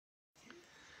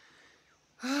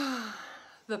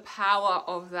the power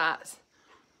of that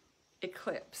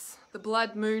eclipse, the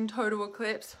blood moon total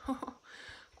eclipse.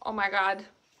 Oh my God.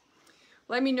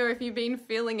 Let me know if you've been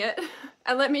feeling it,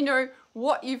 and let me know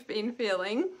what you've been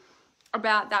feeling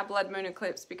about that blood moon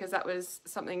eclipse, because that was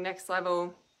something next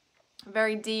level,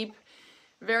 very deep,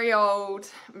 very old,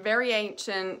 very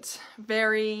ancient,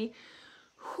 very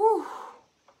whew.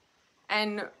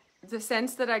 And the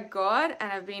sense that I got,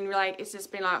 and I've been like, it's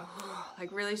just been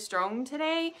like really strong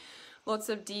today. Lots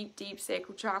of deep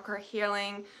sacral chakra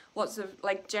healing, lots of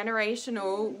like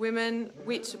generational women,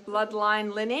 witch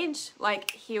bloodline lineage,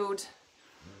 like healed.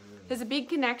 There's a big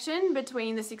connection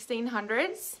between the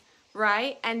 1600s,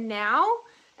 right? And now,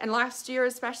 and last year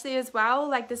especially as well,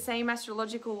 like the same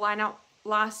astrological lineup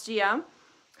last year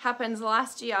happens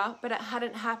last year, but it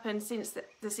hadn't happened since the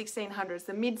 1600s,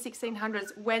 the mid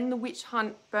 1600s, when the witch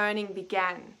hunt burning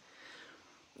began.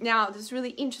 Now, there's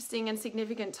really interesting and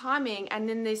significant timing, and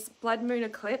then this blood moon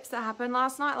eclipse that happened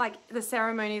last night, like the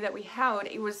ceremony that we held,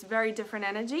 it was very different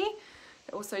energy.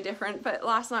 They're also different, but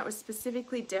last night was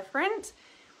specifically different.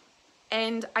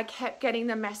 And I kept getting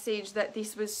the message that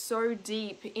this was so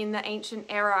deep in the ancient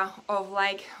era of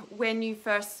like when you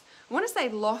first, I want to say,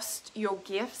 lost your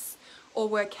gifts or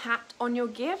were capped on your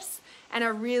gifts. And I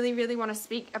really, really want to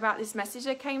speak about this message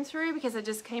that came through, because I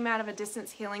just came out of a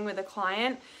distance healing with a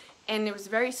client, and it was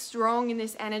very strong in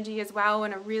this energy as well.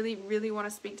 And I really, really want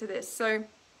to speak to this. So,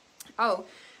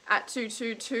 at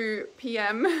 2:22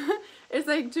 p.m. it's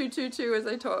like 2:22 as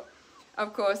I talk,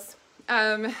 of course.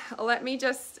 Let me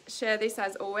just share this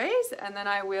as always, and then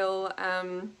I will,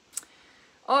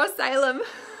 oh, Salem.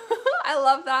 I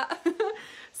love that.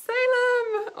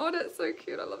 Salem. Oh, that's so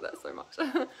cute. I love that so much.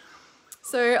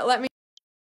 So let me,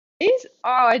 oh,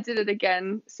 I did it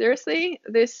again. Seriously,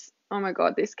 this, oh my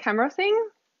God, this camera thing.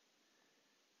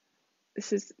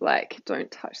 This is like,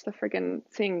 don't touch the friggin'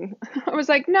 thing. I was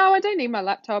like, no, I don't need my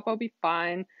laptop. I'll be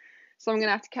fine. So I'm going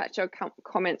to have to catch your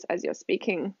comments as you're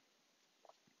speaking.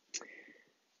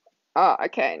 Oh,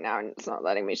 okay. Now it's not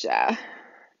letting me share.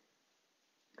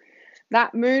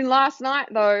 That moon last night,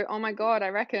 though. Oh my God, I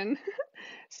reckon.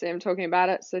 See, I'm talking about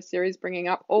it. So Siri's bringing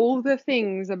up all the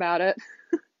things about it.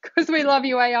 Because we love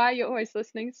you, AI. You're always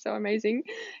listening. So amazing.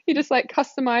 You just like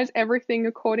customize everything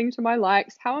according to my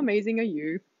likes. How amazing are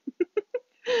you?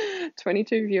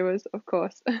 22 viewers, of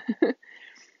course.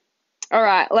 All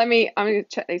right, I'm going to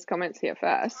check these comments here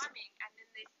first.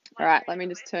 All right, let me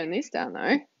just turn this down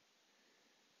though.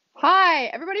 Hi,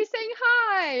 everybody's saying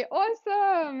hi.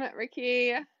 Awesome,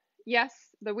 Ricky. Yes,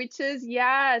 the witches.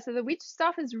 Yeah, so the witch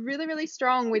stuff is really, really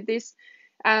strong with this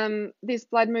this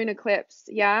blood moon eclipse.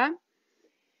 Yeah.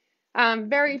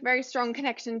 Very, very strong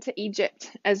connection to Egypt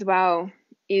as well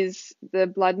is the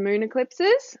blood moon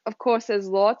eclipses. Of course, there's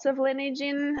lots of lineage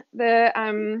in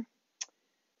the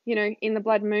in the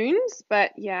blood moons,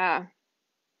 but yeah.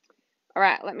 All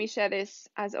right, let me share this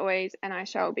as always, and I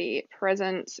shall be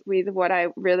present with what I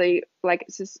really like.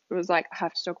 It was like, I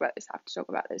have to talk about this. I have to talk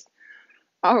about this.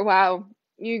 Oh wow,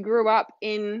 you grew up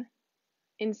in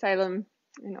Salem,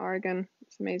 in Oregon.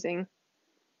 It's amazing.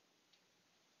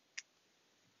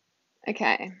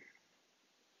 Okay.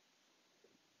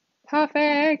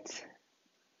 Perfect.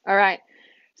 All right.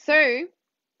 So,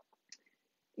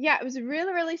 yeah, it was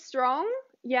really, really strong.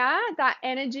 Yeah, that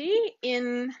energy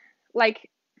in like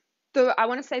I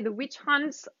want to say the witch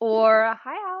hunts, or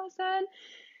hi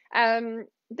Allison.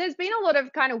 There's been a lot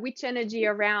of kind of witch energy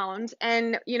around,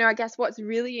 and I guess what's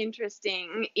really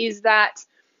interesting is that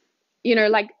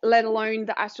like, let alone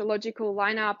the astrological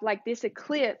lineup, like this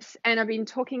eclipse, and I've been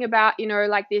talking about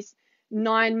like this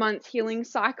 9-month healing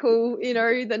cycle, the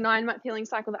 9-month healing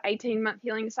cycle, the 18-month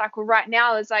healing cycle. Right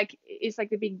now it's like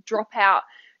the big dropout,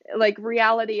 like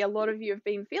reality. A lot of you have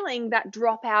been feeling that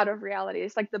drop out of reality.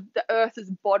 It's like the earth is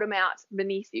bottom out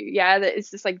beneath you. Yeah, that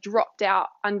it's just like dropped out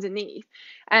underneath,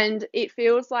 and it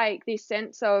feels like this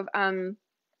sense of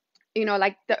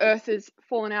like the earth has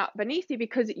fallen out beneath you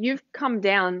because you've come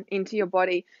down into your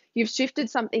body. You've shifted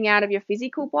something out of your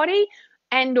physical body,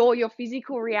 and or your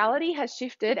physical reality has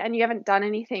shifted and you haven't done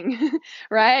anything,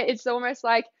 right? It's almost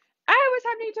like, what's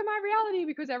happening to my reality,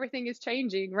 because everything is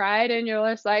changing, right? And you're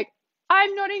just like,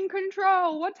 I'm not in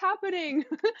control. What's happening?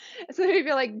 So if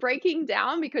you're like breaking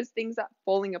down because things are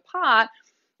falling apart,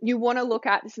 you want to look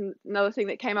at this. Another thing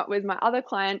that came up with my other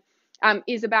client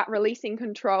is about releasing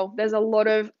control. There's a lot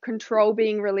of control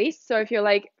being released. So if you're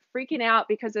like freaking out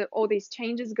because of all these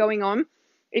changes going on,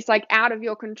 it's like out of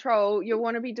your control, you'll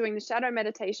want to be doing the shadow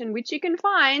meditation, which you can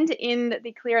find in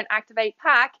the Clear and Activate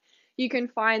pack. You can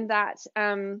find that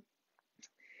in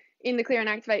the Clear and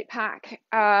Activate pack.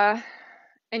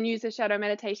 and use the shadow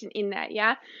meditation in there.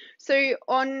 Yeah. So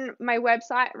on my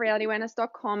website,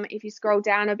 realityawareness.com, if you scroll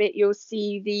down a bit, you'll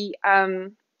see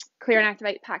the Clear and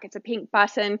Activate pack. It's a pink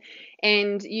button,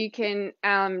 and you can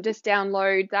just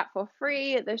download that for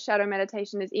free. The shadow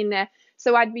meditation is in there.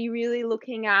 So I'd be really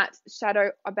looking at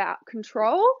shadow about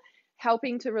control,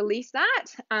 helping to release that.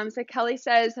 So Kelly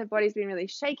says her body's been really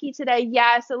shaky today.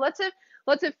 Yeah, so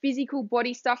lots of physical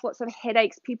body stuff, lots of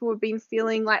headaches. People have been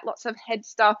feeling like lots of head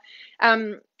stuff.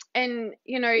 And,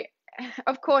 you know,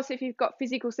 of course, if you've got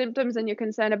physical symptoms and you're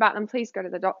concerned about them, please go to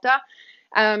the doctor.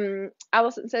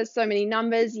 Alison says so many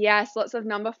numbers. Yes, lots of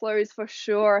number flows for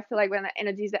sure. I feel like when the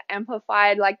energies are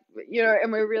amplified, like, you know,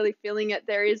 and we're really feeling it,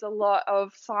 there is a lot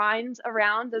of signs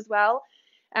around as well.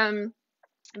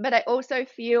 But I also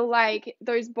feel like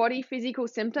those body physical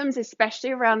symptoms,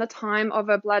 especially around the time of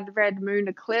a blood red moon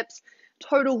eclipse,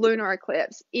 total lunar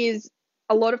eclipse, is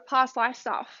a lot of past life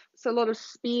stuff. So a lot of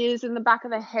spears in the back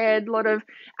of the head, a lot of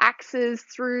axes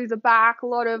through the back, a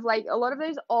lot of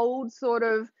those old sort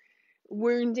of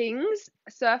woundings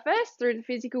surface through the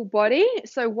physical body.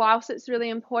 So whilst it's really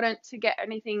important to get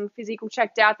anything physical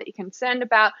checked out that you're concerned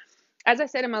about, as I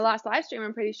said in my last live stream,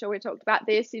 I'm pretty sure we talked about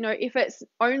this, you know, if it's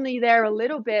only there a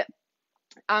little bit,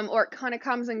 or it kind of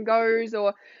comes and goes,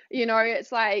 or, you know,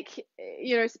 it's like,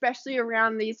 you know, especially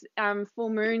around these full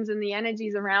moons and the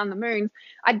energies around the moons,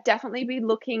 I'd definitely be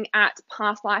looking at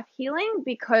past life healing,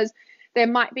 because there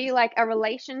might be like a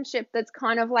relationship that's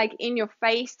kind of like in your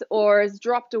face, or has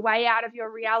dropped away out of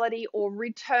your reality, or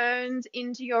returned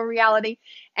into your reality,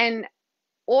 and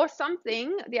or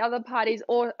something, the other parties,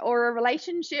 or a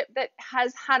relationship that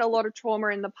has had a lot of trauma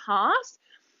in the past.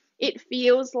 It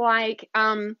feels like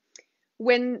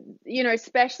when, you know,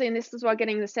 especially, and this is why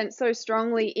getting the sense so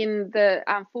strongly in the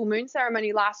full moon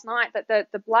ceremony last night, that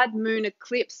the blood moon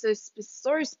eclipse is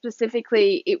so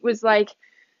specifically, it was like,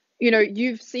 you know,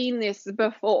 you've seen this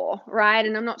before, right?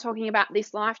 And I'm not talking about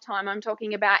this lifetime, I'm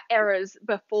talking about eras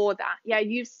before that. Yeah,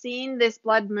 you've seen this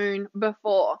blood moon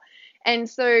before. And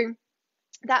so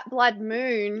that blood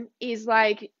moon is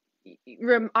like,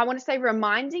 I want to say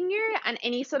reminding you, and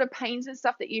any sort of pains and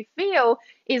stuff that you feel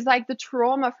is like the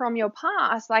trauma from your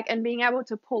past, like, and being able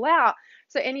to pull out.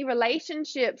 So any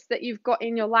relationships that you've got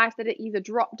in your life that are either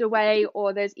dropped away,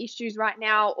 or there's issues right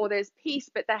now, or there's peace,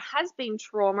 but there has been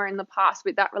trauma in the past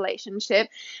with that relationship,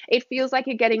 it feels like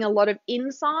you're getting a lot of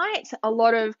insight, a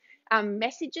lot of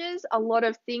messages, a lot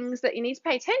of things that you need to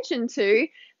pay attention to,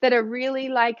 that are really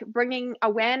like bringing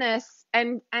awareness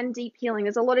and deep healing.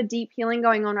 There's a lot of deep healing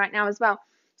going on right now as well.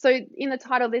 So in the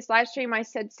title of this live stream, I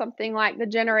said something like the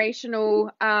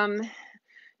generational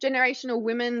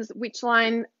women's witch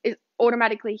line is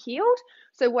automatically healed.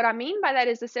 So what I mean by that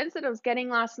is the sense that I was getting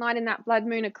last night in that blood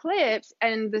moon eclipse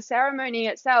and the ceremony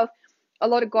itself, a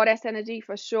lot of goddess energy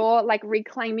for sure, like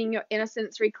reclaiming your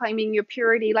innocence, reclaiming your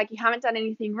purity, like you haven't done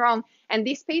anything wrong. And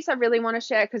this piece I really want to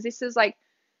share, because this is like,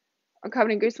 I'm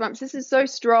covered in goosebumps. This is so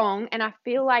strong, and I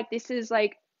feel like this is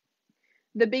like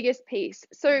the biggest piece.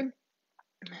 So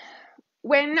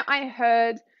when I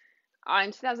heard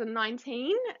in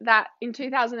 2019 that in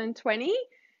 2020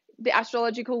 the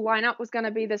astrological lineup was going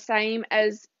to be the same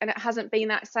as, and it hasn't been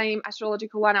that same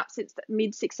astrological lineup since the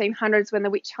mid 1600s when the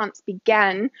witch hunts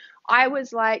began, I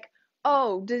was like,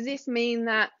 oh, does this mean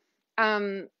that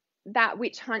that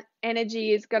witch hunt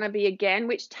energy is going to be again,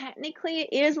 which technically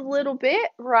it is a little bit,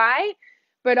 right?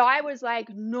 But I was like,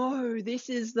 no,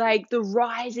 this is like the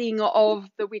rising of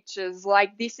the witches.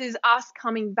 Like, this is us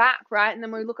coming back, right? And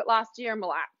then we look at last year and we're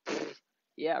like,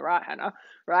 yeah, right, Hannah,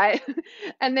 right?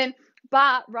 And then,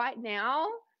 but right now,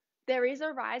 there is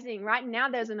a rising. Right now,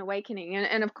 there's an awakening.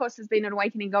 And of course, there's been an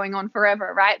awakening going on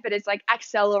forever, right? But it's like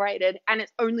accelerated, and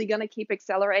it's only going to keep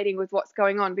accelerating with what's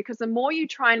going on, because the more you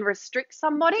try and restrict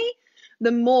somebody,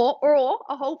 the more, or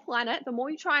a whole planet, the more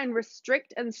you try and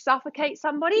restrict and suffocate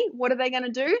somebody, what are they going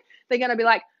to do? They're going to be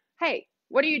like, hey,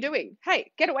 what are you doing?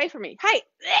 Hey, get away from me. Hey,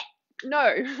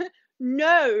 no,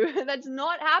 no, that's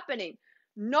not happening.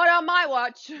 Not on my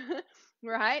watch,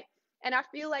 right? And I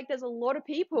feel like there's a lot of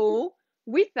people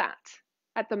with that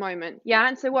at the moment. Yeah.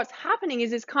 And so what's happening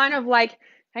is kind of like,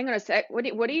 hang on a sec, what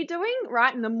are you doing?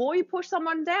 Right. And the more you push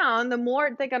someone down, the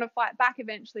more they're going to fight back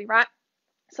eventually. Right.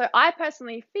 So I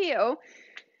personally feel,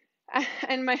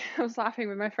 and I was laughing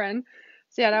with my friend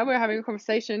Sienna, we were having a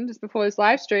conversation just before this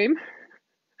live stream,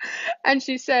 and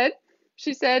she said,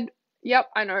 yep,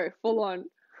 I know, full on.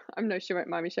 I know she won't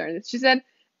mind me sharing this. She said,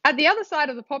 at the other side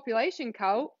of the population,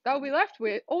 Carl,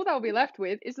 all they'll be left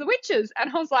with is the witches.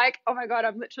 And I was like, oh my God,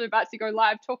 I'm literally about to go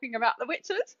live talking about the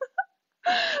witches.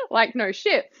 Like, no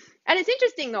shit. And it's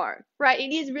interesting though, right?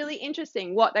 It is really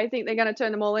interesting what they think they're going to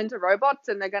turn them all into robots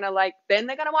and they're going to then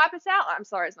they're going to wipe us out. I'm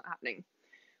sorry, it's not happening.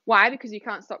 Why? Because you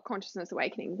can't stop consciousness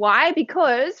awakening. Why?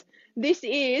 Because this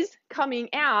is coming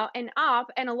out and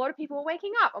up, and a lot of people are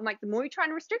waking up. I'm like, the more you try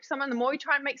and restrict someone, the more you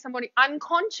try and make somebody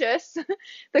unconscious,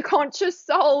 the conscious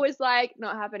soul is like,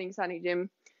 not happening, Sunny Jim,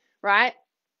 right?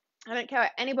 I don't care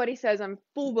what anybody says. I'm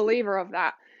full believer of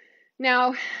that.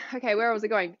 Now, okay, where was it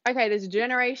going? Okay, there's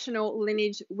generational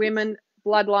lineage, women,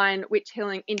 bloodline, witch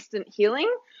healing, instant healing.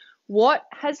 What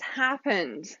has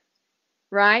happened,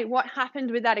 right? What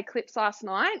happened with that eclipse last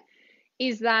night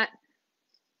is that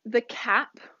the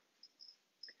cap,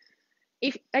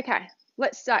 okay,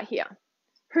 let's start here.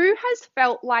 Who has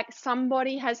felt like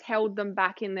somebody has held them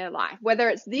back in their life? Whether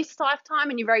it's this lifetime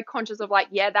and you're very conscious of like,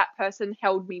 yeah, that person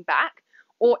held me back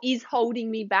or is holding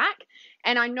me back.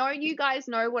 And I know you guys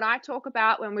know what I talk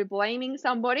about when we're blaming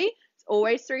somebody. It's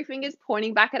always three fingers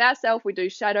pointing back at ourselves. We do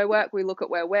shadow work. We look at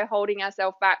where we're holding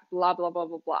ourselves back, blah, blah, blah,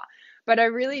 blah, blah. But I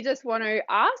really just want to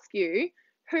ask you,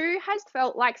 who has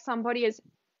felt like somebody is,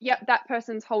 yep, that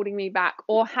person's holding me back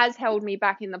or has held me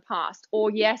back in the past,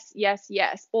 or yes, yes,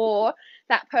 yes, or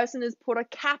that person has put a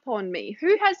cap on me?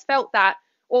 Who has felt that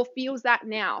or feels that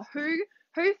now? Who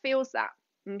feels that?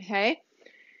 Okay.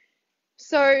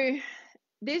 So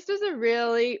this is a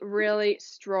really, really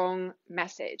strong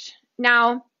message.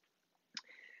 Now,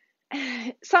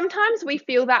 sometimes we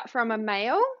feel that from a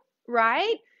male,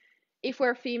 right? If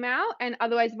we're a female, and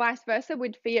otherwise vice versa,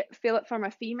 we'd feel it from a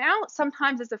female.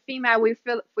 Sometimes as a female, we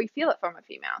feel it from a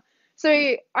female.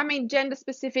 So, I mean, gender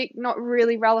specific, not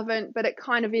really relevant, but it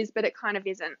kind of is, but it kind of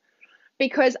isn't.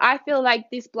 Because I feel like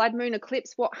this blood moon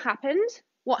eclipse, what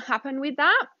happened with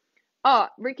that? Oh,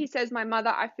 Ricky says, my mother,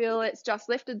 I feel it's just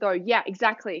lifted though. Yeah,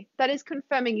 exactly. That is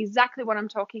confirming exactly what I'm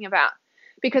talking about.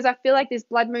 Because I feel like this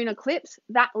blood moon eclipse,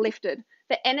 that lifted.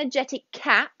 The energetic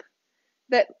cap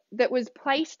that was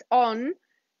placed on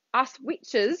us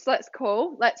witches,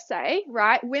 let's say,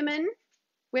 right? Women,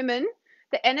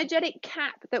 the energetic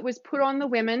cap that was put on the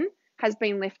women has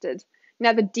been lifted.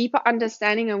 Now, the deeper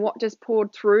understanding of what just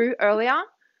poured through earlier,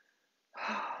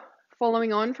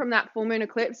 following on from that full moon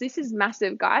eclipse, this is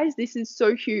massive, guys. This is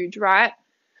so huge, right?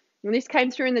 And this came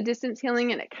through in the distance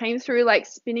healing, and it came through like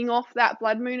spinning off that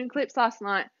blood moon eclipse last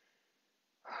night.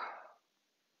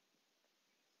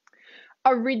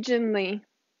 Originally,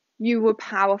 you were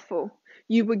powerful,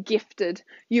 you were gifted,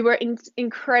 you were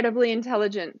incredibly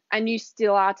intelligent, and you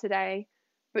still are today.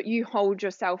 But you hold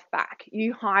yourself back,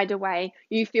 you hide away,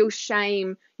 you feel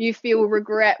shame, you feel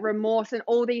regret, remorse, and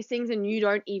all these things, and you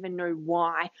don't even know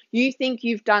why. You think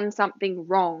you've done something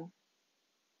wrong.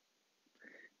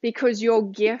 Because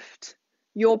your gift,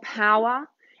 your power,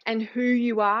 and who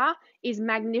you are is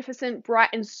magnificent, bright,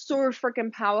 and so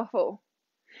freaking powerful.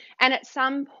 And at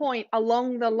some point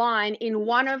along the line, in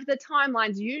one of the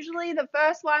timelines, usually the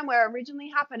first one where it originally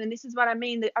happened, and this is what I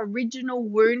mean, the original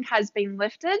wound has been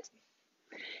lifted,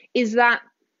 is that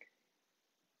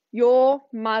your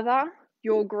mother,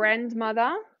 your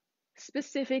grandmother,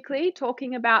 specifically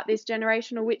talking about this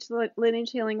generational witch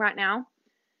lineage healing right now.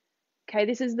 Okay,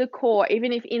 this is the core.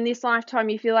 Even if in this lifetime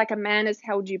you feel like a man has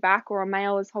held you back or a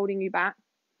male is holding you back,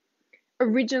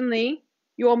 originally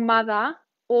your mother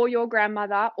or your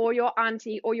grandmother or your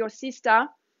auntie or your sister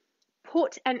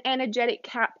put an energetic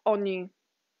cap on you.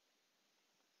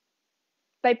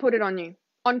 They put it on you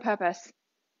on purpose,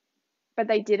 but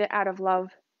they did it out of love.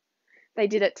 They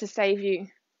did it to save you,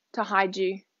 to hide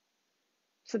you,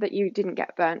 so that you didn't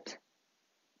get burnt.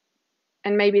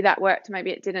 And maybe that worked,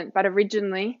 maybe it didn't, but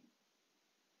originally,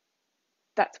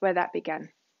 that's where that began.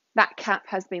 That cap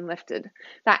has been lifted.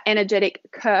 That energetic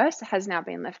curse has now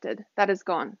been lifted. That is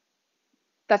gone.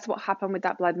 That's what happened with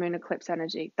that blood moon eclipse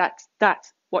energy. That's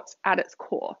what's at its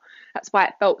core. That's why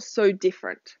it felt so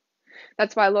different.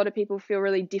 That's why a lot of people feel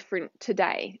really different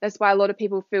today. That's why a lot of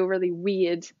people feel really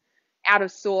weird, out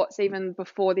of sorts, even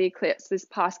before the eclipse, this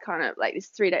past kind of like this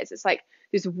 3 days. It's like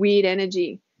this weird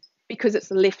energy because it's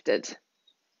lifted.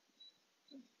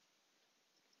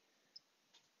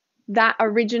 That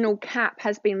original cap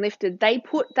has been lifted. They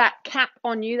put that cap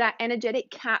on you, that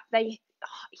energetic cap. They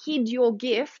hid your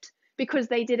gift because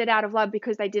they did it out of love,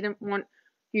 because they didn't want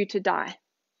you to die.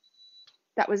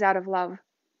 That was out of love.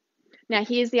 Now,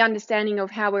 here's the understanding of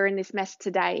how we're in this mess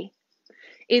today,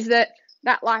 is that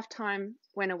lifetime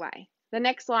went away. The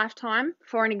next lifetime,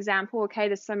 for an example, okay,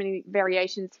 there's so many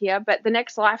variations here, but the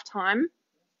next lifetime,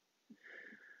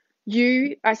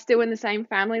 you are still in the same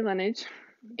family lineage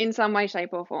in some way,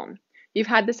 shape, or form. You've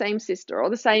had the same sister or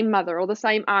the same mother or the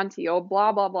same auntie or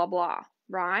blah, blah, blah, blah,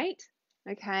 right?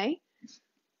 Okay.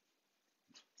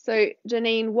 So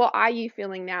Janine, what are you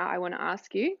feeling now? I want to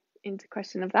ask you into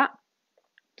question of that.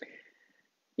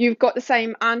 You've got the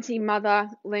same auntie, mother,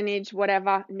 lineage,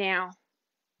 whatever now.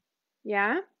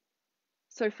 Yeah?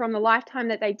 So from the lifetime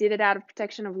that they did it out of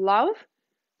protection of love,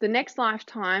 the next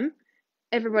lifetime,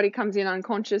 everybody comes in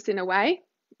unconscious in a way.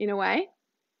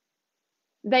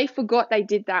 They forgot they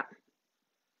did that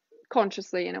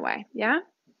consciously in a way. Yeah?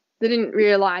 They didn't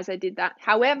realize they did that.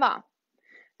 However,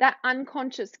 that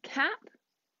unconscious cap,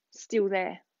 still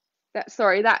there.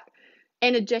 That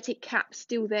energetic cap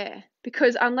still there,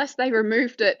 because unless they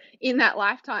removed it in that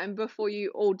lifetime before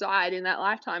you all died in that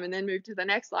lifetime and then moved to the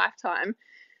next lifetime,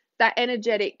 that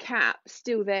energetic cap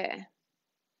still there.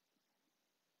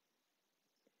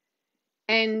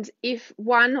 And if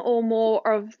one or more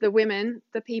of the women,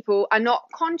 the people, are not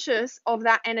conscious of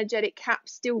that energetic cap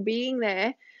still being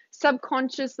there,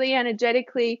 subconsciously,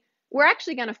 energetically, we're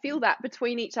actually going to feel that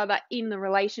between each other in the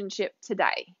relationship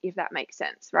today, if that makes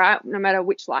sense, right? No matter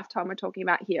which lifetime we're talking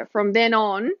about here. From then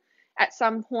on, at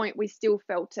some point, we still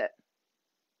felt it.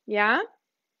 Yeah?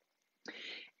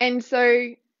 And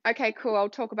so, okay, cool. I'll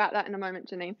talk about that in a moment,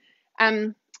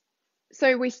 Janine.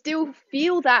 So we still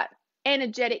feel that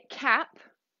energetic cap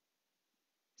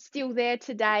still there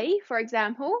today, for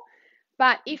example.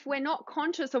 But if we're not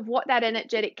conscious of what that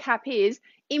energetic cap is,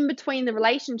 in between the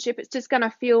relationship, it's just going to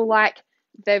feel like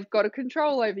they've got a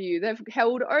control over you. They've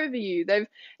held over you. They've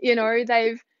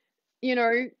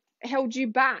held you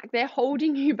back. They're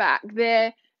holding you back.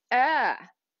 They're, right?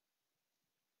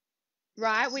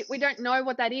 We don't know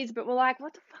what that is, but we're like,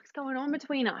 what the fuck's going on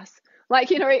between us? Like,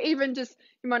 even just,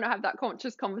 you might not have that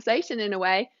conscious conversation in a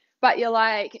way, but you're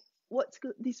like, what's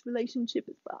good? This relationship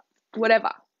is fucked.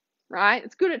 Whatever. Right?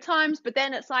 It's good at times, but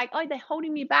then it's like, oh, they're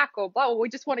holding me back, or blah, we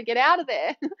just want to get out of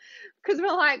there. Because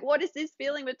we're like, what is this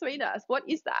feeling between us? What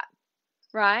is that?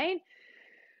 Right?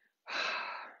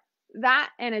 That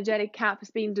energetic cap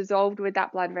has been dissolved with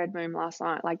that blood red moon last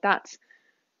night. Like that's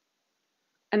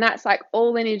like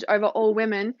all lineage over all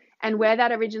women. And where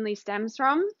that originally stems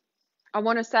from, I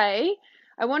want to say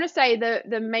the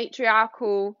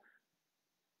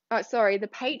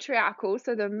patriarchal,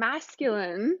 so the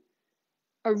masculine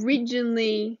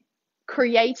originally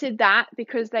created that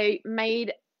because they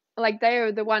made, like, they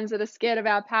are the ones that are scared of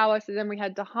our power, so then we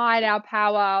had to hide our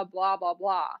power, blah blah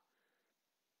blah.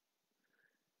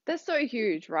 That's so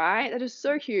huge, right? That is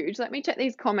so huge. Let me check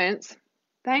these comments.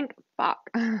 Thank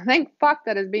fuck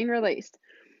that has been released.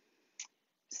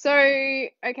 So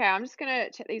okay, I'm just gonna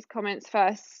check these comments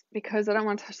first because I don't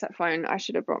want to touch that phone. I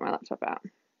should have brought my laptop out.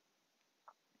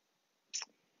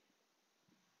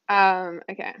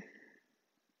 Okay.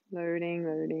 Loading.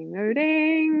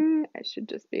 I should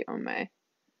just be on my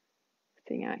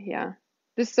thing out here.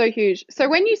 This is so huge. So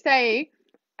when you say,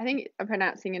 I think I'm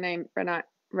pronouncing your name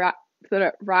right,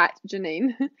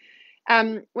 Janine.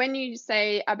 When you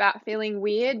say about feeling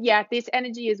weird, yeah, this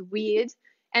energy is weird.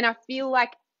 And I feel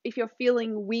like if you're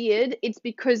feeling weird, it's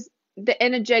because the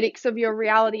energetics of your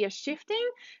reality are shifting.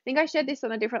 I think I shared this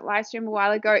on a different live stream a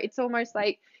while ago. It's almost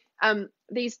like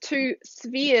these two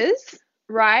spheres,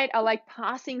 right, are like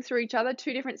passing through each other,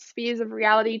 two different spheres of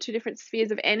reality, two different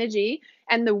spheres of energy.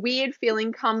 And the weird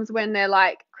feeling comes when they're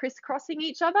like crisscrossing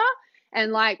each other.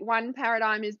 And like one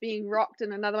paradigm is being rocked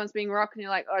and another one's being rocked, and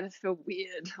you're like, oh, I just feel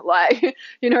weird. Like,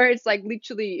 it's like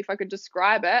literally, if I could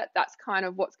describe it, that's kind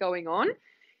of what's going on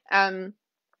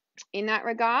in that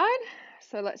regard.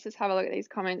 So let's just have a look at these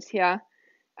comments here.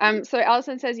 So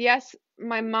Alison says, yes,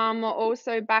 my mum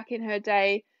also back in her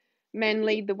day, men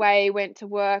lead the way, went to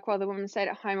work while the woman stayed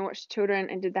at home and watched children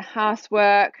and did the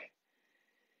housework.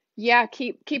 Yeah,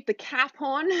 keep the cap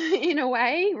on in a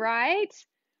way, right?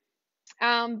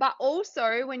 But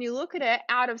also when you look at it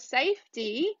out of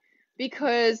safety,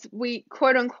 because we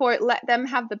quote unquote let them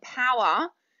have the power,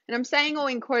 and I'm saying all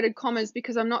in quoted commas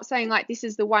because I'm not saying like this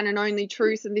is the one and only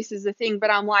truth and this is the thing,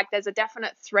 but I'm like there's a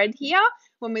definite thread here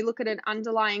when we look at an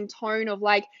underlying tone of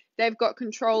like they've got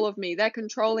control of me, they're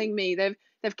controlling me, they've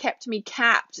kept me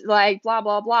capped, like blah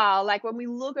blah blah. Like when we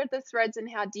look at the threads and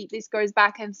how deep this goes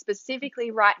back, and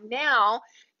specifically right now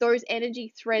those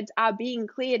energy threads are being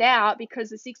cleared out because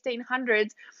the 1600s,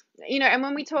 and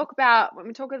when we talk about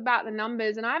the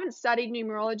numbers, and I haven't studied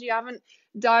numerology, I haven't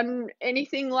done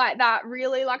anything like that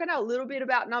really, like I know a little bit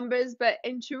about numbers, but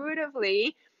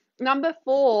intuitively number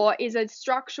 4 is a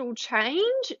structural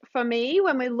change for me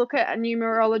when we look at a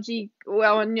numerology,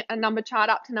 well, a number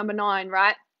chart up to number 9,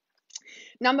 right?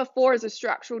 Number 4 is a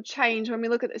structural change. When we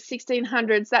look at the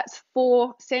 1600s, that's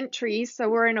 4 centuries. So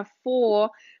we're in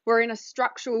a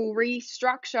structural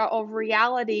restructure of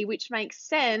reality, which makes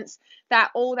sense that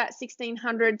all that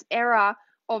 1600s era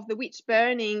of the witch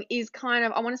burning is kind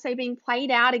of, I want to say, being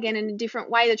played out again in a different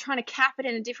way. They're trying to cap it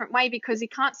in a different way because you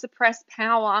can't suppress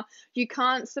power. You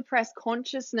can't suppress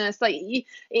consciousness. Like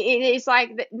it's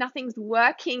like that nothing's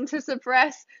working to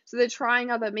suppress. So they're trying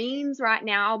other means right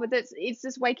now, but it's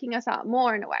just waking us up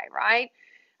more in a way, right?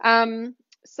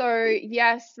 So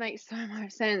yes, makes so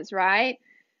much sense, right?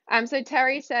 So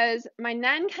Terry says, my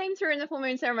nan came through in the full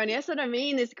moon ceremony. That's what I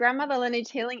mean. This grandmother lineage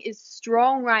healing is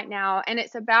strong right now. And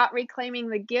it's about reclaiming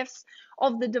the gifts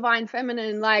of the divine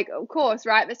feminine. Like, of course,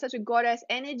 right? There's such a goddess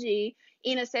energy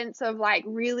in a sense of like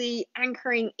really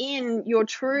anchoring in your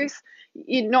truth.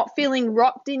 You're not feeling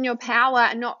rocked in your power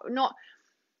and not,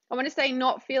 I want to say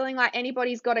not feeling like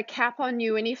anybody's got a cap on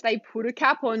you. And if they put a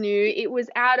cap on you, it was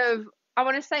out of, I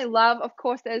want to say love. Of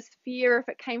course, there's fear if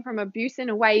it came from abuse in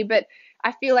a way, but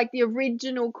I feel like the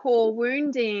original core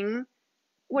wounding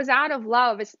was out of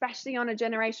love, especially on a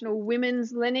generational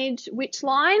women's lineage witch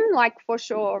line, like for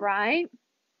sure, right?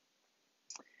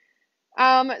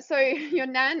 So your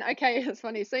nan, okay, it's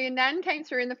funny. So your nan came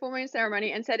through in the full moon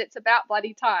ceremony and said it's about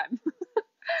bloody time.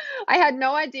 I had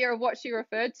no idea of what she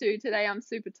referred to today. I'm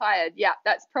super tired. Yeah,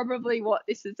 that's probably what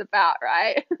this is about,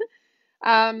 right?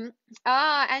 And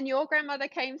your grandmother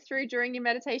came through during your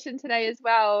meditation today as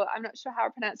well. I'm not sure how I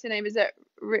pronounce your name. Is it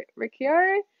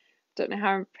Rikyo? Don't know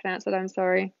how I pronounce it. I'm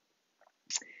sorry.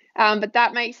 But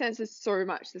that makes sense. There's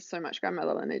so much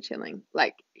grandmother lineage healing,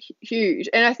 like huge.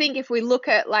 And I think if we look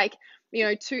at like,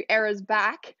 2 eras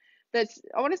back, that's,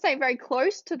 I want to say, very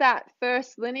close to that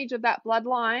first lineage of that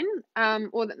bloodline,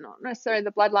 or that not necessarily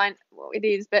the bloodline, well, it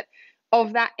is, but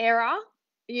of that era,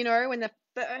 when the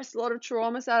first lot of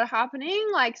trauma started happening,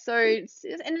 like, so that's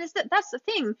the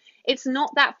thing. It's not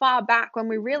that far back when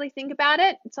we really think about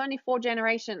it. It's only 4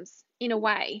 generations in a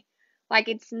way. Like,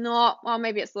 it's not, well,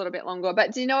 maybe it's a little bit longer,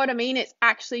 but do you know what I mean? It's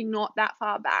actually not that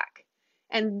far back.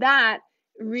 And that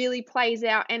really plays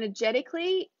out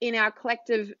energetically in our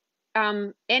collective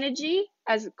energy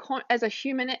as a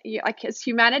human, like as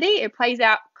humanity. It plays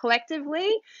out collectively.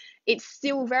 It's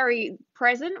still very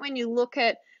present when you look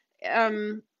at,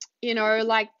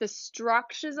 like the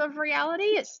structures of reality.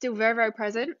 It's still very, very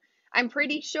present. I'm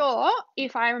pretty sure,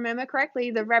 if I remember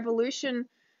correctly, the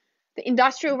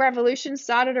Industrial Revolution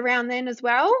started around then as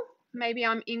well. Maybe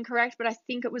I'm incorrect, but I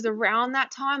think it was around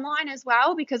that timeline as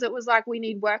well, because it was like, we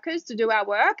need workers to do our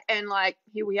work, and like,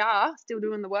 here we are still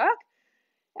doing the work.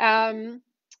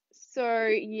 So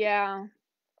yeah,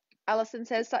 Alison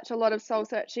says, such a lot of soul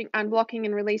searching, unblocking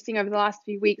and releasing over the last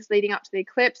few weeks leading up to the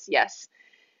eclipse. Yes,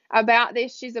 about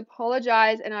this, she's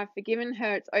apologized and I've forgiven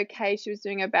her. It's okay, she was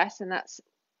doing her best, and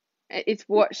it's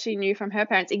what she knew from her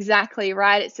parents. Exactly,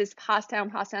 right? It's just passed down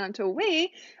until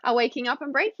we are waking up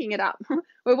and breaking it up.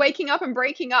 We're waking up and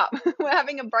breaking up. We're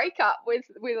having a breakup with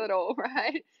it all,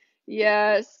 right?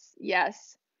 Yes.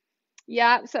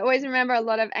 Yeah, so always remember, a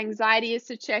lot of anxiety is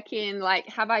to check in, like,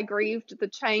 have I grieved the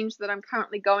change that I'm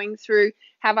currently going through?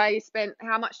 How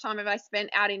much time have I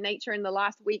spent out in nature in the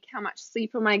last week? How much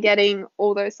sleep am I getting?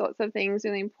 All those sorts of things,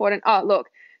 really important. Oh, look,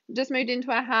 just moved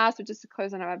into our house with just a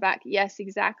clothes on our back. Yes,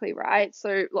 exactly, right?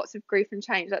 So lots of grief and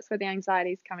change. That's where the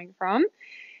anxiety is coming from.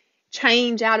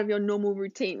 Change out of your normal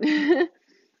routine.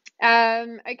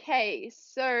 Okay,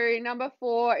 so number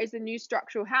 4 is the new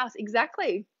structural house.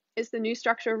 Exactly. It's the new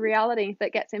structure of reality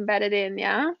that gets embedded in,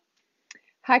 yeah?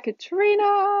 Hi,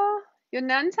 Katrina. Your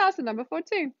nan's house is number 4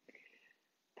 too.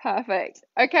 Perfect.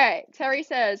 Okay, Terry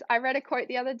says, I read a quote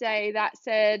the other day that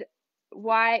said,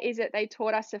 why is it they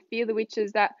taught us to fear the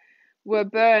witches that were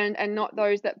burned and not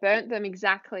those that burnt them?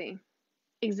 Exactly,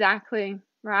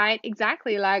 right?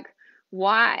 Exactly, like,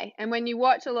 why? And when you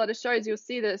watch a lot of shows, you'll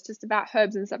see that it's just about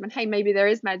herbs and stuff, and hey, maybe there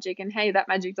is magic, and hey, that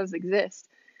magic does exist,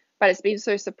 but it's been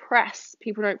so suppressed,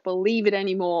 people don't believe it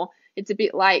anymore. It's a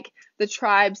bit like the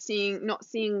tribe not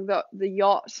seeing the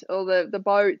yacht or the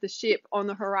boat, the ship on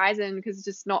the horizon, because it's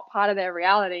just not part of their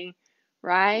reality,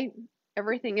 right?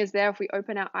 Everything is there if we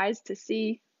open our eyes to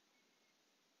see.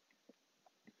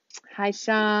 Hi,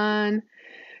 Sean.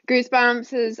 Goosebumps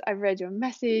says, I've read your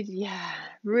message. Yeah,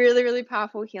 really, really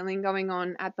powerful healing going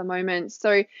on at the moment.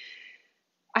 So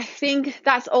I think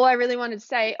that's all I really wanted to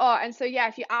say. Oh, and so yeah,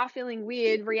 if you are feeling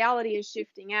weird, reality is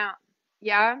shifting out.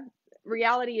 Yeah,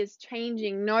 reality is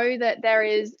changing. Know that there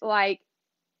is, like,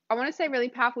 I want to say, really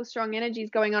powerful, strong energies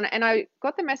going on. And I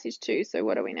got the message too. So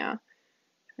what are we now?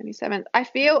 27th. I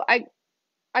feel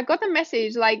I got the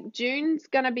message, like, June's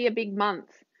gonna be a big month.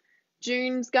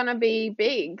 June's gonna be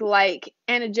big, like,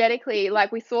 energetically.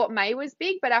 Like, we thought May was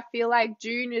big, but I feel like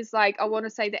June is, like, I want to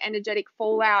say, the energetic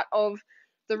fallout of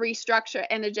the restructure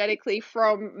energetically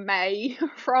from May,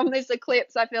 from this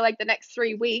eclipse. I feel like the next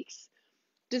 3 weeks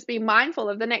just be mindful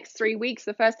of the next 3 weeks,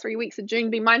 the first 3 weeks of June.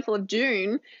 Be mindful of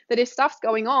June, that if stuff's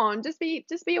going on, just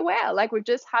be aware. Like, we've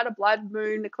just had a blood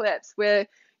moon eclipse. We're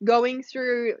going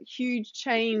through huge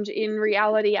change in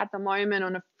reality at the moment,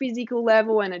 on a physical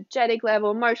level, energetic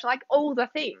level, emotional, like all the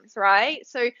things, right?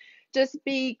 So just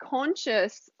be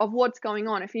conscious of what's going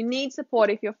on. If you need support,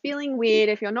 if you're feeling weird,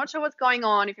 if you're not sure what's going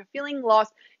on, if you're feeling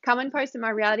lost, come and post in my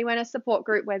Reality Awareness support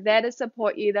group. We're there to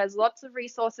support you. There's lots of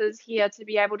resources here to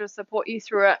be able to support you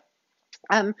through it,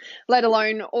 let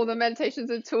alone all the meditations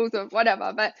and tools of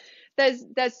whatever. But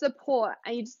there's support,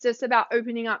 and it's just about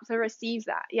opening up to receive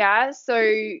that. Yeah, so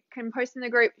you can post in the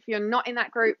group. If you're not in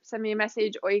that group, send me a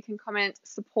message, or you can comment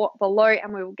support below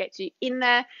and we will get you in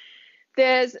there.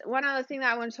 There's one other thing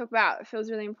that I want to talk about. It feels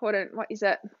really important. What is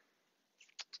it?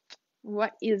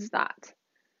 What is that?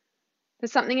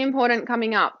 There's something important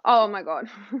coming up. Oh my God.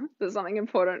 There's something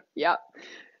important. Yep.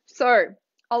 So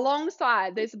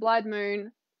alongside this blood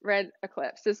moon red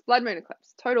eclipse, this blood moon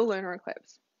eclipse, total lunar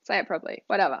eclipse, say it properly,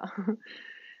 whatever.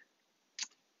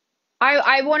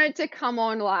 I wanted to come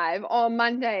on live on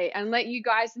Monday and let you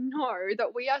guys know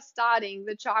that we are starting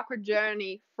the chakra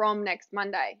journey from next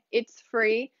Monday. It's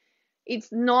free.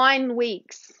 It's 9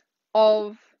 weeks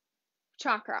of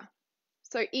chakra.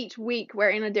 So each week we're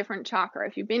in a different chakra.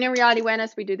 If you've been in Reality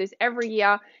Awareness, we do this every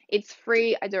year. It's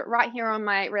free. I do it right here on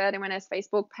my Reality Awareness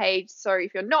Facebook page. So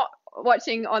if you're not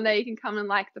watching on there, you can come and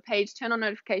like the page, turn on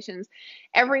notifications.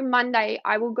 Every Monday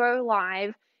I will go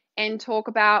live and talk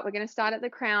about, we're going to start at the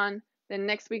crown. Then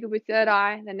next week will be third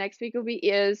eye. The next week will be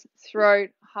ears,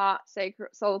 throat, heart, sacral,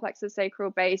 solar plexus,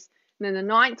 sacral base. And then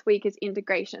the 9th week is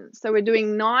integration. So we're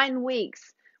doing 9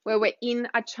 weeks where we're in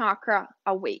a chakra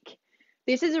a week.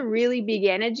 This is a really big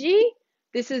energy.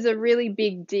 This is a really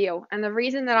big deal. And the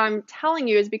reason that I'm telling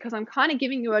you is because I'm kind of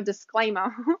giving you a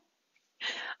disclaimer.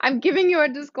 I'm giving you a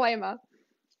disclaimer.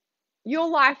 Your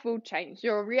life will change.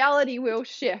 Your reality will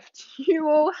shift. You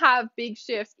will have big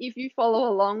shifts if you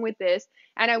follow along with this.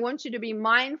 And I want you to be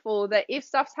mindful that if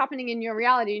stuff's happening in your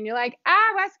reality and you're like,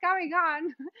 what's going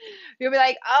on? You'll be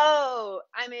like,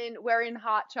 we're in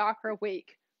heart chakra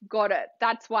week. Got it.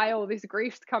 That's why all this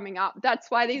grief's coming up.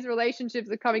 That's why these relationships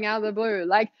are coming out of the blue.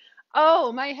 Like,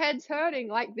 oh, my head's hurting.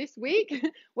 Like this week,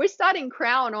 we're starting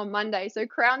crown on Monday. So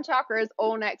crown chakra is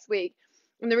all next week.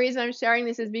 And the reason I'm sharing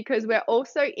this is because we're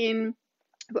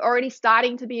already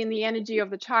starting to be in the energy of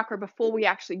the chakra before we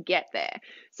actually get there.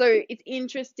 So it's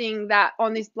interesting that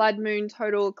on this blood moon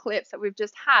total eclipse that we've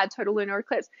just had, total lunar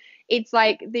eclipse, it's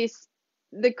like this,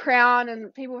 the crown,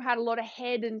 and people had a lot of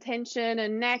head and tension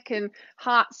and neck and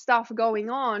heart stuff going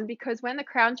on, because when the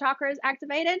crown chakra is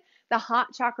activated, the heart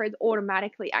chakra is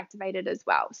automatically activated as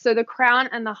well. So the crown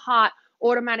and the heart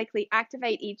automatically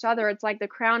activate each other. It's like the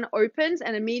crown opens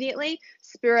and immediately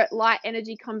spirit light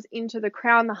energy comes into the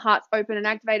crown, the heart's open and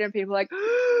activated, and people are like,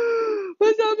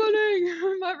 what's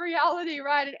happening? My reality,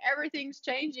 right? And everything's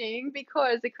changing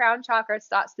because the crown chakra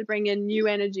starts to bring in new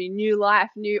energy, new life,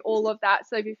 new all of that.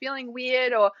 So if you're feeling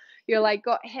weird or you're like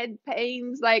got head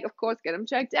pains, like of course get them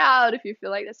checked out if you feel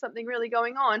like there's something really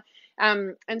going on.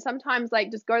 And sometimes like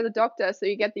just go to the doctor so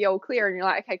you get the all clear and you're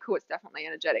like, okay, cool, it's definitely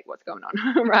energetic, what's going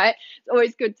on, right? It's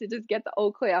always good to just get the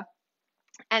all clear.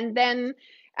 And then,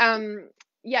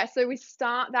 so we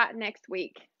start that next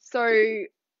week. So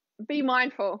be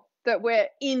mindful that we're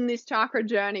in this chakra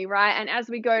journey, right? And as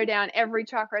we go down, every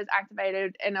chakra is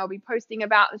activated, and I'll be posting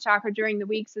about the chakra during the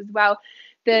weeks as well.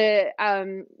 The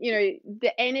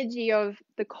energy of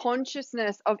the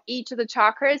consciousness of each of the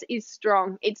chakras is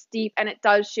strong. It's deep, and it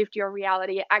does shift your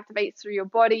reality. It activates through your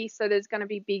body. So there's going to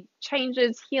be big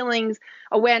changes, healings,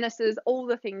 awarenesses, all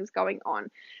the things going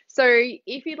on. So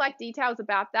if you'd like details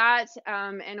about that,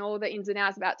 and all the ins and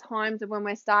outs about times of when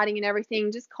we're starting and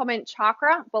everything, just comment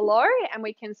chakra below and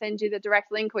we can send you the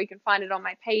direct link, or you can find it on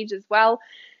my page as well.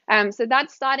 So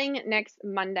that's starting next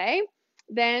Monday.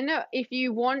 Then if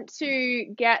you want to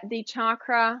get the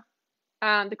chakra,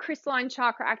 the crystalline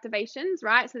chakra activations,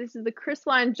 right? So this is the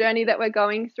crystalline journey that we're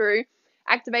going through,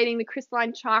 activating the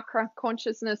crystalline chakra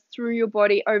consciousness through your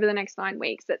body over the next 9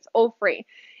 weeks. That's all free.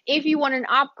 If you want an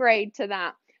upgrade to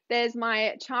that, there's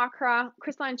my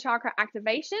crystalline chakra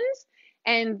activations,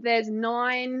 and there's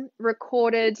 9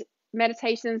 recorded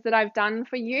meditations that I've done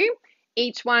for you.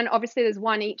 Each one, obviously there's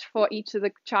one each for each of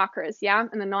the chakras, yeah,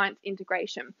 and the 9th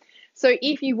integration. So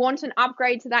if you want an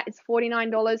upgrade to that, it's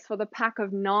 $49 for the pack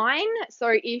of 9. So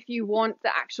if you want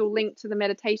the actual link to the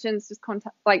meditations, just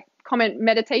comment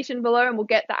meditation below and we'll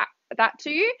get that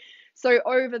to you. So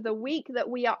over the week that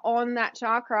we are on that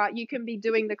chakra, you can be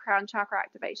doing the crown chakra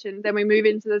activation. Then we move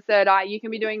into the third eye. You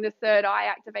can be doing the third eye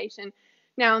activation.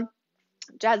 Now,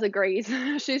 Jazz agrees.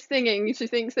 She's singing. She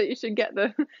thinks that you should get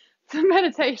the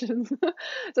meditations.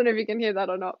 Don't know if you can hear that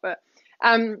or not, but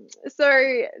so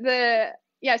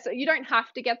you don't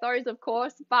have to get those, of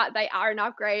course, but they are an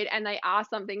upgrade and they are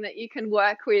something that you can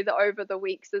work with over the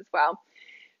weeks as well.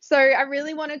 So I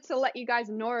really wanted to let you guys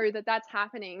know that that's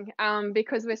happening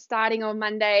because we're starting on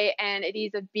Monday and it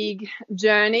is a big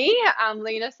journey.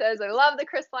 Lena says, I love the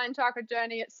crystalline chakra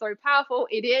journey. It's so powerful.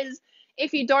 It is.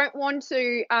 If you don't want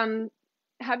to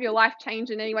have your life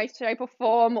change in any way, shape or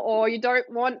form, or you don't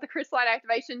want the crystalline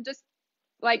activation, just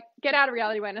like get out of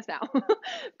reality awareness now.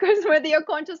 Because whether you're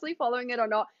consciously following it or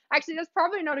not, actually that's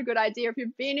probably not a good idea. If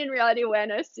you've been in reality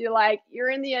awareness, you're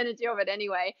in the energy of it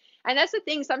anyway. And that's the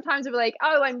thing, sometimes we're like,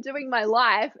 oh, I'm doing my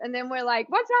life, and then we're like,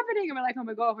 what's happening? And we're like, oh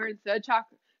my god, we're in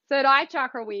third eye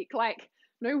chakra week. Like,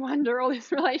 no wonder all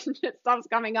this relationship stuff's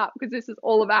coming up, because this is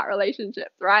all about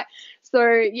relationships, right? So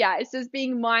yeah, it's just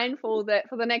being mindful that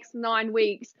for the next 9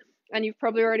 weeks, and you've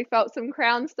probably already felt some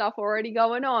crown stuff already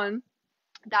going on,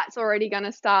 that's already going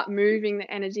to start moving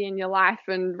the energy in your life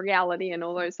and reality and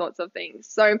all those sorts of things.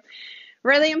 So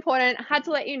really important. I had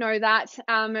to let you know that.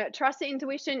 Trust the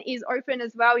Intuition is open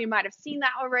as well. You might have seen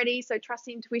that already. So Trust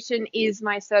the Intuition is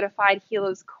my certified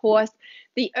healers course.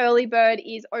 The early bird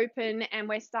is open and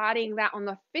we're starting that on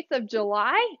the 5th of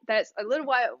July. That's a little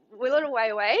way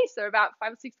away, so about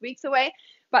 5 or 6 weeks away.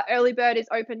 But early bird is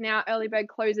open now. Early bird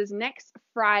closes next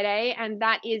Friday, and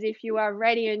that is if you are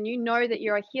ready and you know that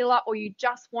you're a healer, or you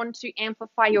just want to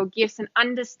amplify your gifts and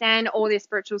understand all this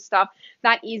spiritual stuff.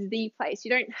 That is the place.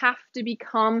 You don't have to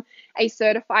become a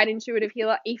certified intuitive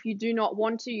healer if you do not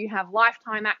want to. You have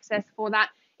lifetime access for that.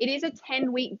 It is a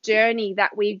 10-week journey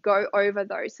that we go over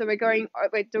those. So we're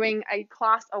doing a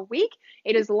class a week.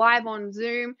 It is live on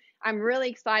Zoom. I'm really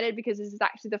excited because this is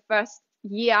actually the first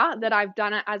year that I've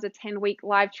done it as a 10-week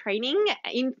live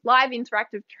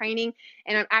interactive training,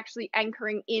 and I'm actually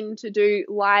anchoring in to do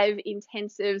live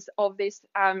intensives of this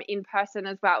in person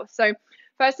as well. So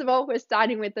first of all, we're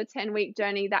starting with the 10-week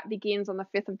journey that begins on the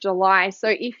 5th of July. So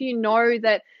if you know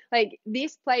that like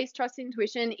this place, Trust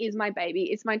Intuition, is my baby,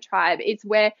 it's my tribe, it's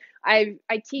where I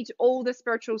teach all the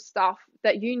spiritual stuff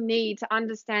that you need to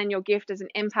understand your gift as an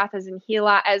empath, as a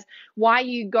healer, as why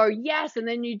you go yes and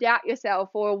then you doubt yourself,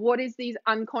 or what is these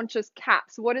unconscious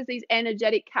caps, what is these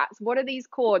energetic caps, what are these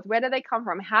cords, where do they come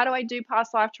from, how do I do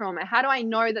past life trauma, how do I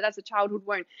know that that's a childhood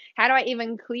wound, how do I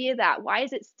even clear that, why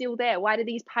is it still there, why do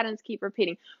these patterns keep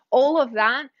repeating, all of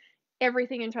that.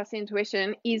 Everything in Trust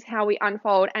Intuition is how we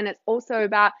unfold, and it's also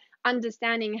about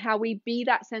understanding how we be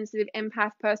that sensitive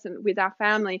empath person with our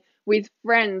family, with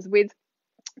friends, with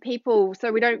people,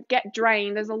 so we don't get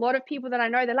drained. There's a lot of people that I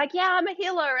know, they're like, yeah, I'm a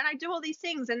healer and I do all these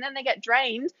things, and then they get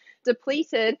drained,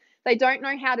 depleted. They don't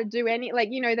know how to do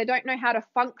they don't know how to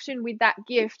function with that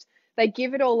gift. They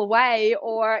give it all away,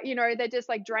 or they're just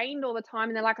like drained all the time,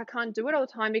 and they're like, I can't do it all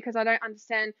the time because I don't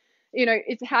understand.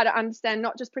 It's how to understand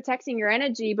not just protecting your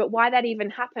energy, but why that even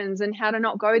happens and how to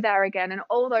not go there again and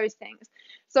all those things.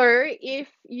 So if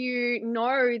you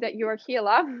know that you're a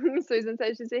healer, Susan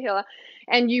says she's a healer,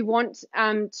 and you want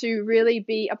to really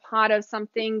be a part of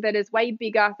something that is way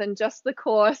bigger than just the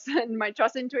course, and my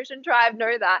Trust Intuition tribe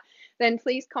know that, then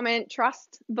please comment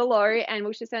trust below and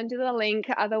we'll just send you the link.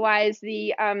 Otherwise,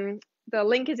 the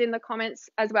link is in the comments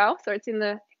as well. So it's in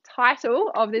the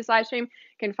title of this live stream.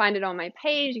 You can find it on my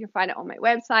page, you can find it on my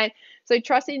website. So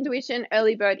Trust Intuition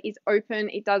early bird is open.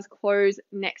 It does close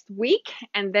next week,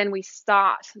 and then we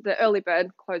start, the early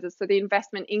bird closes, so the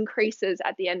investment increases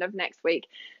at the end of next week.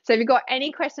 So if you've got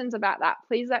any questions about that,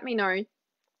 please let me know.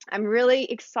 I'm really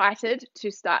excited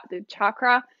to start the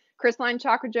crystalline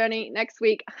chakra journey next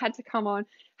week. I had to come on,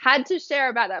 had to share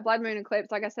about that blood moon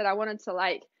eclipse. Like I said, I wanted to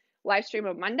live stream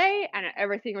on Monday, and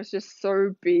everything was just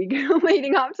so big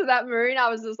leading up to that moon. I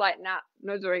was just like, nah,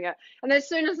 not doing it. And as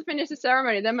soon as I finished the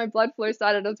ceremony, then my blood flow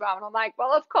started as well, and I'm like,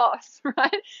 well, of course,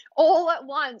 right? All at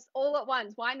once,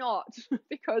 why not?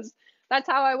 Because that's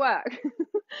how I work.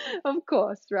 Of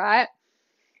course, right?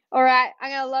 All right, I'm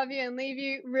gonna love you and leave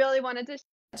you. Really wanted to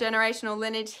generational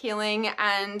lineage healing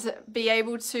and be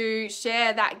able to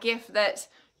share that gift that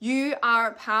you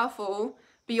are powerful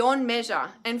beyond measure,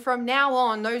 and from now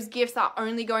on those gifts are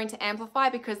only going to amplify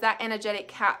because that energetic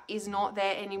cap is not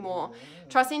there anymore.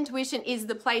 Trust Intuition is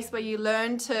the place where you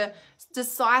learn to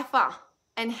decipher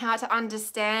and how to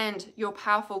understand your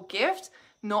powerful gift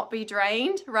not be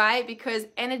drained, right? Because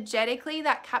energetically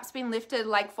that cap's been lifted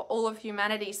like for all of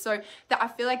humanity. So that I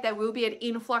feel like there will be an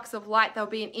influx of light. There'll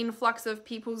be an influx of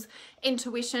people's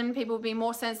intuition. People will be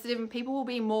more sensitive and people will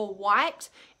be more wiped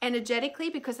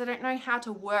energetically because they don't know how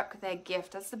to work their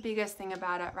gift. That's the biggest thing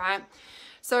about it, right?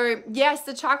 So yes,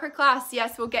 the chakra class,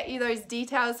 yes, we'll get you those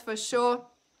details for sure.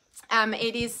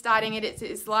 It is starting,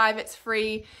 it's live, it's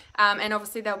free, and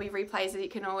obviously there'll be replays that you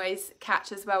can always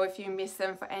catch as well if you miss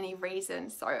them for any reason.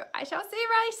 So I shall see you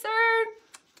very soon.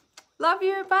 Love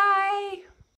you, bye.